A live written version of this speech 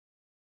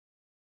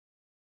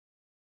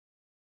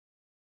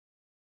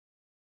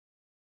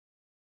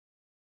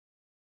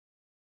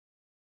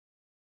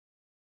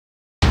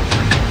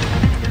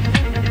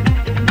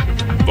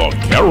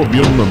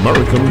Caribbean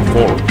American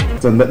Forum.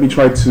 And let me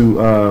try to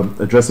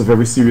address a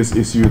very serious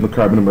issue in the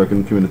Caribbean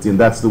American community, and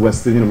that's the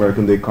West Indian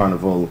American Day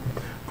Carnival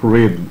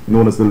Parade,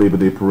 known as the Labor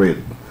Day Parade.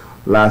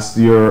 Last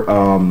year,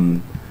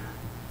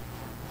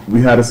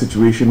 we had a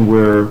situation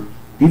where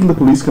even the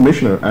police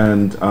commissioner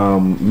and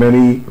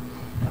many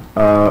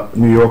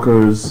New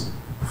Yorkers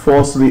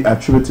falsely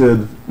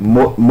attributed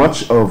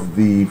much of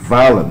the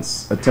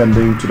violence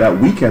attending to that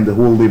weekend, the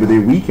whole Labor Day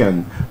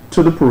weekend,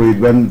 to the parade,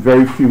 when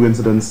very few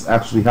incidents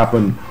actually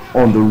happened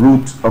on the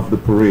route of the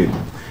parade.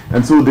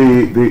 And so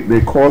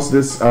they caused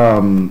this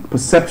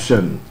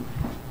perception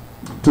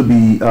to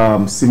be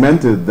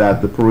cemented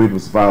that the parade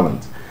was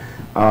violent.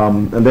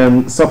 And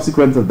then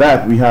subsequent to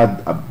that, we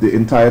had the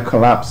entire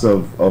collapse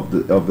of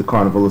the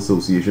Carnival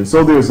Association.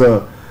 So there's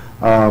a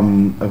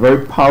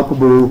very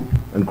palpable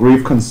and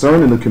grave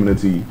concern in the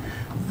community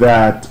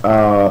that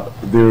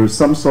there's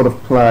some sort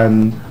of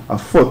plan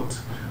afoot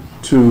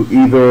to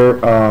either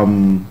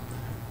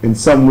in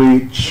some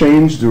way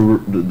change the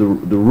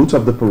route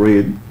of the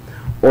parade,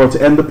 or to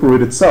end the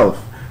parade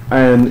itself.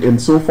 And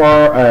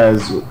insofar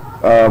as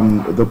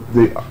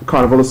the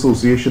Carnival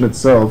Association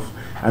itself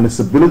and its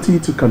ability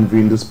to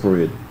convene this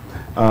parade,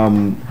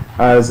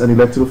 as an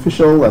elected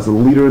official, as a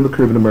leader in the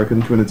Caribbean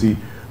American community,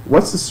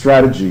 what's the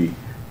strategy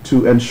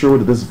to ensure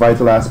that this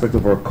vital aspect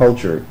of our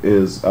culture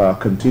is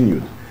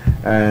continued,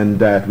 and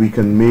that we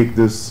can make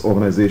this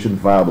organization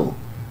viable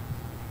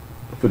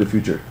for the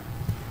future?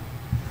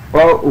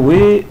 Well,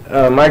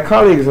 my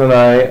colleagues and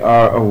I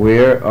are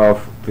aware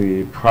of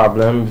the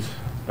problems,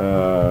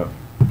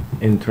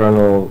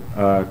 internal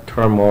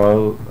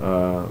turmoil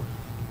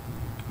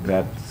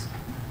that's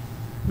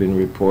been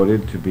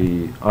reported to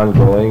be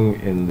ongoing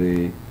in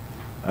the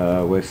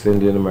West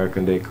Indian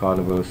American Day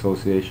Carnival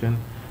Association.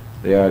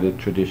 They are the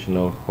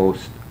traditional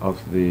host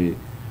of the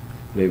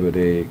Labor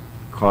Day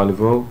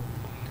Carnival.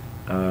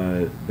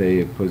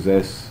 They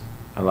possess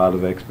a lot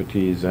of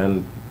expertise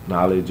and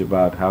knowledge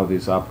about how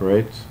this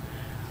operates.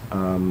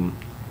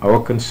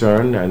 Our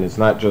concern, and it's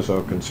not just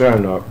our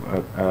concern,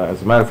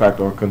 as a matter of fact,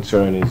 our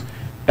concern is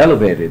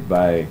elevated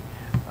by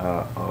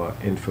our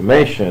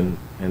information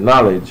and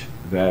knowledge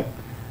that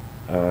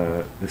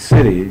the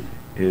city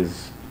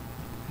is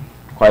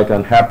quite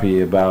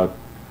unhappy about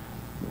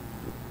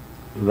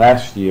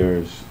last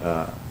year's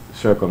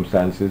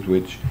circumstances,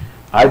 which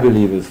I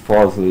believe is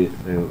falsely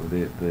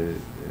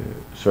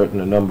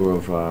certain number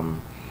of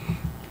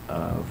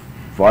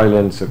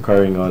violence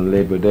occurring on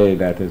Labor Day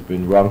that has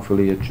been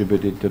wrongfully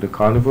attributed to the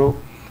carnival,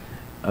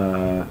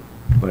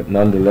 but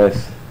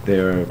nonetheless,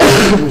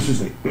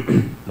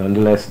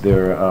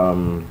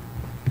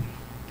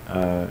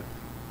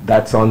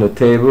 that's on the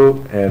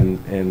table, and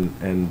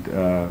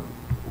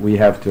we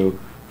have to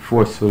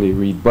forcefully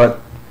rebut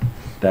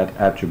that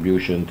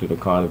attribution to the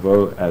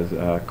carnival as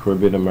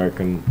Caribbean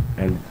American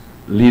and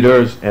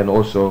leaders, and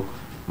also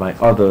my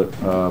other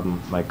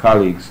my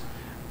colleagues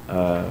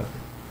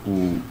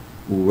who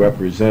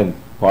represent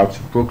parts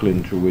of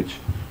Brooklyn through which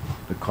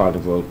the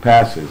carnival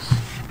passes.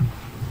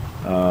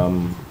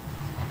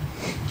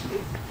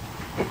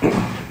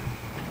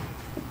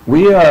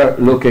 We are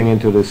looking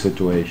into the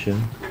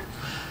situation,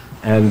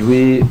 and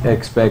we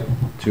expect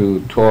to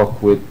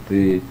talk with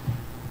the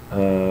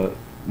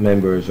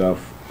members of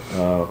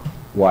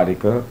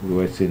WADICA, the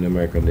West Indian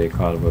American Day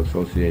Carnival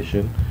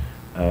Association.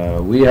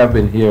 We have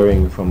been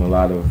hearing from a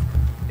lot of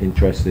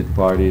interested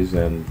parties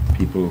and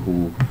people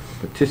who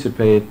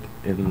participate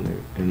in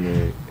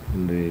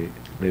the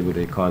Labor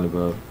Day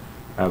Carnival,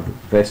 have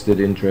vested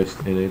interest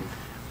in it.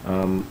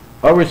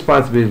 Our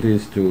responsibility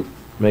is to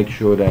make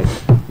sure that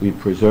we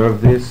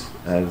preserve this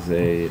as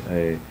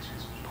a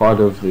part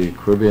of the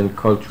Caribbean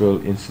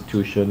cultural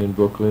institution in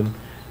Brooklyn,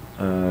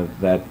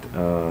 that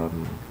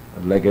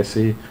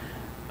legacy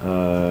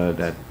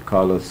that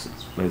Carlos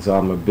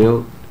Lezama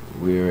built.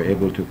 We're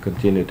able to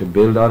continue to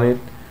build on it,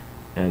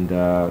 and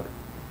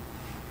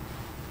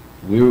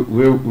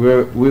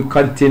we'll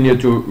continue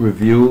to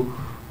review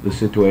the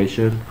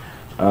situation.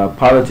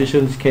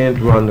 Politicians can't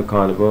run the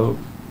carnival.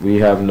 We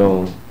have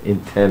no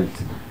intent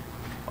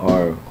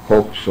or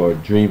hopes or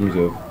dreams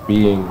of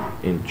being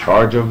in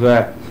charge of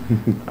that,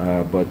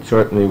 but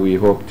certainly we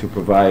hope to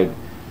provide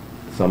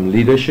some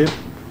leadership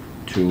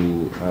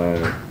to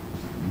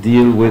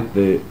deal with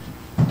the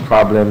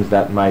problems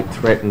that might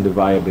threaten the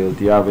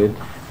viability of it,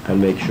 and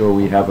make sure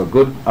we have a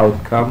good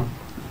outcome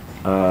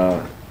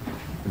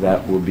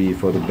that will be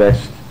for the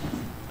best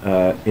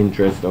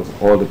interest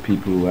of all the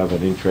people who have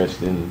an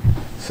interest in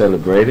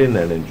celebrating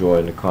and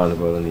enjoying the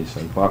carnival in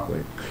Eastern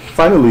Parkway.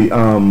 Finally,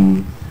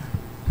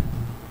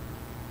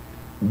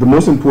 the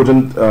most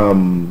important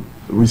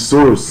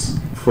resource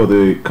for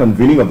the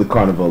convening of the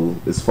carnival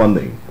is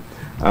funding.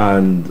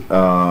 And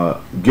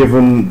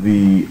given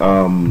the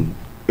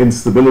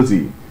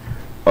instability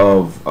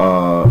of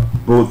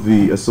both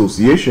the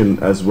association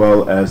as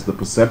well as the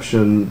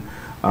perception,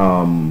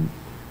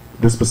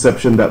 this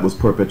perception that was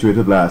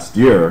perpetuated last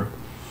year,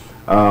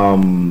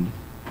 I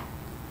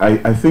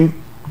think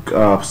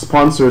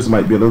sponsors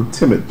might be a little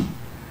timid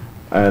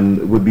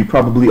and would be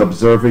probably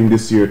observing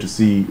this year to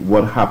see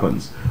what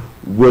happens.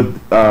 Would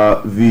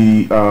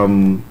the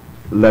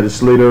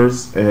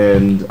legislators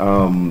and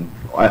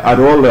at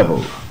all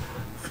levels,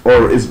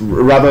 or is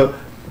rather,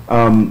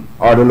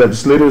 are the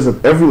legislators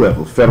at every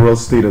level, federal,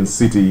 state, and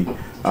city,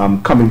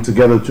 coming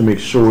together to make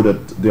sure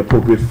that the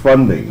appropriate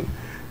funding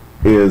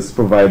is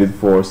provided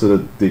for so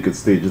that they could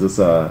stage this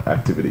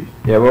activity?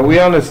 Yeah, well, we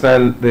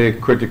understand the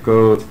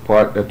critical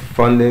part that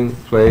funding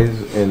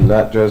plays in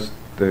not just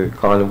the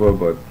carnival,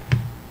 but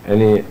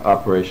any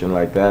operation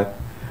like that.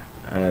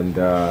 And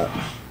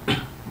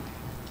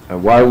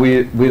while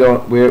we're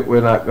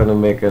not going to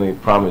make any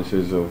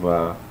promises of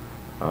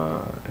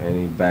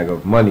any bag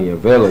of money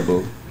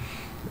available,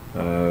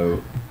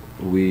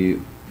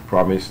 we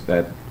promise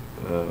that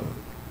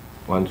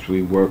once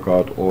we work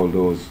out all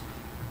those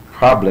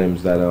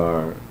problems that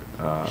are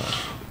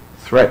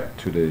threat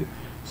to the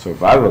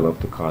survival of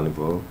the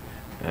carnival,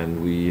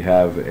 and we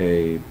have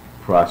a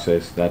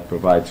process that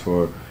provides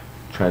for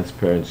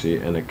transparency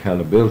and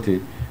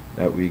accountability,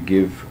 that we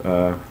give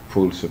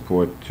full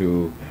support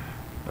to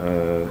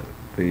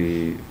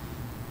the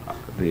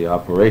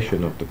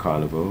operation of the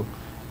carnival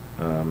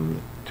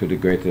to the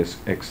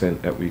greatest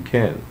extent that we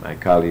can. My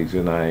colleagues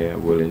and I are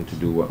willing to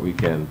do what we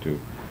can to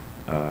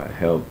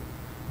help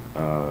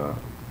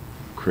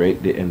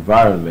create the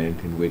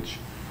environment in which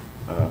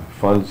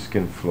funds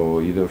can flow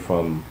either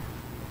from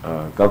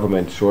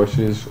government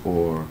sources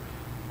or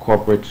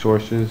corporate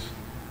sources,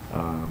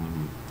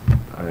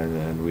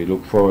 and we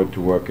look forward to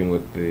working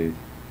with the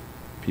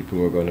people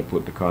who are going to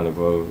put the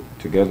carnival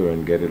together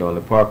and get it on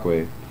the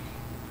parkway.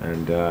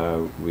 And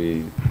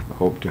we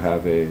hope to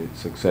have a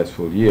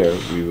successful year.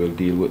 We will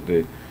deal with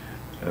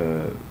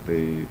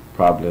the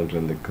problems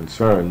and the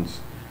concerns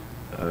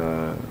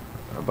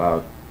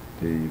about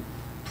the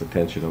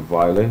potential of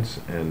violence,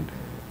 and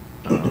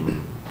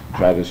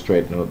try to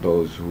straighten out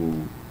those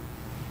who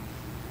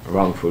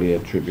wrongfully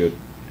attribute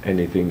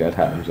anything that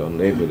happens on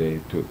Labor Day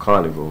to a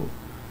carnival.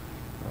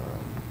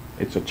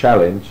 It's a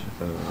challenge.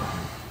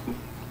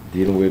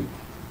 Dealing with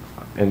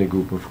any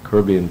group of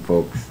Caribbean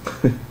folks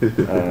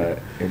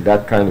in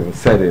that kind of a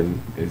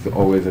setting is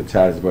always a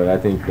challenge, but I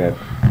think that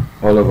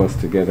all of us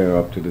together are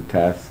up to the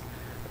task,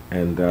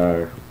 and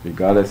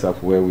regardless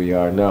of where we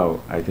are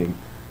now, I think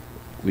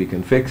we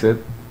can fix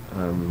it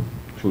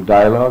through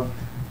dialogue.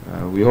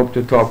 We hope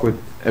to talk with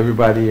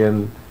everybody,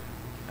 and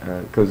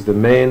because the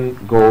main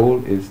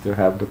goal is to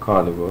have the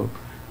carnival,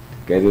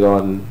 get it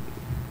on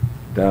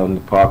down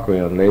the parkway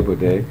on Labor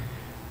Day,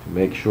 to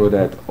make sure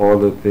that all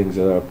the things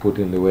that are put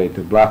in the way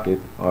to block it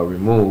are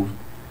removed,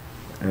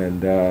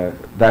 and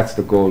that's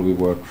the goal we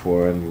work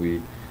for, and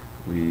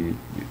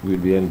we'll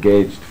be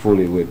engaged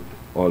fully with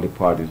all the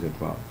parties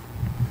involved.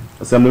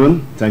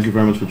 Assemblyman, thank you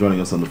very much for joining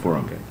us on the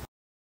forum. Okay.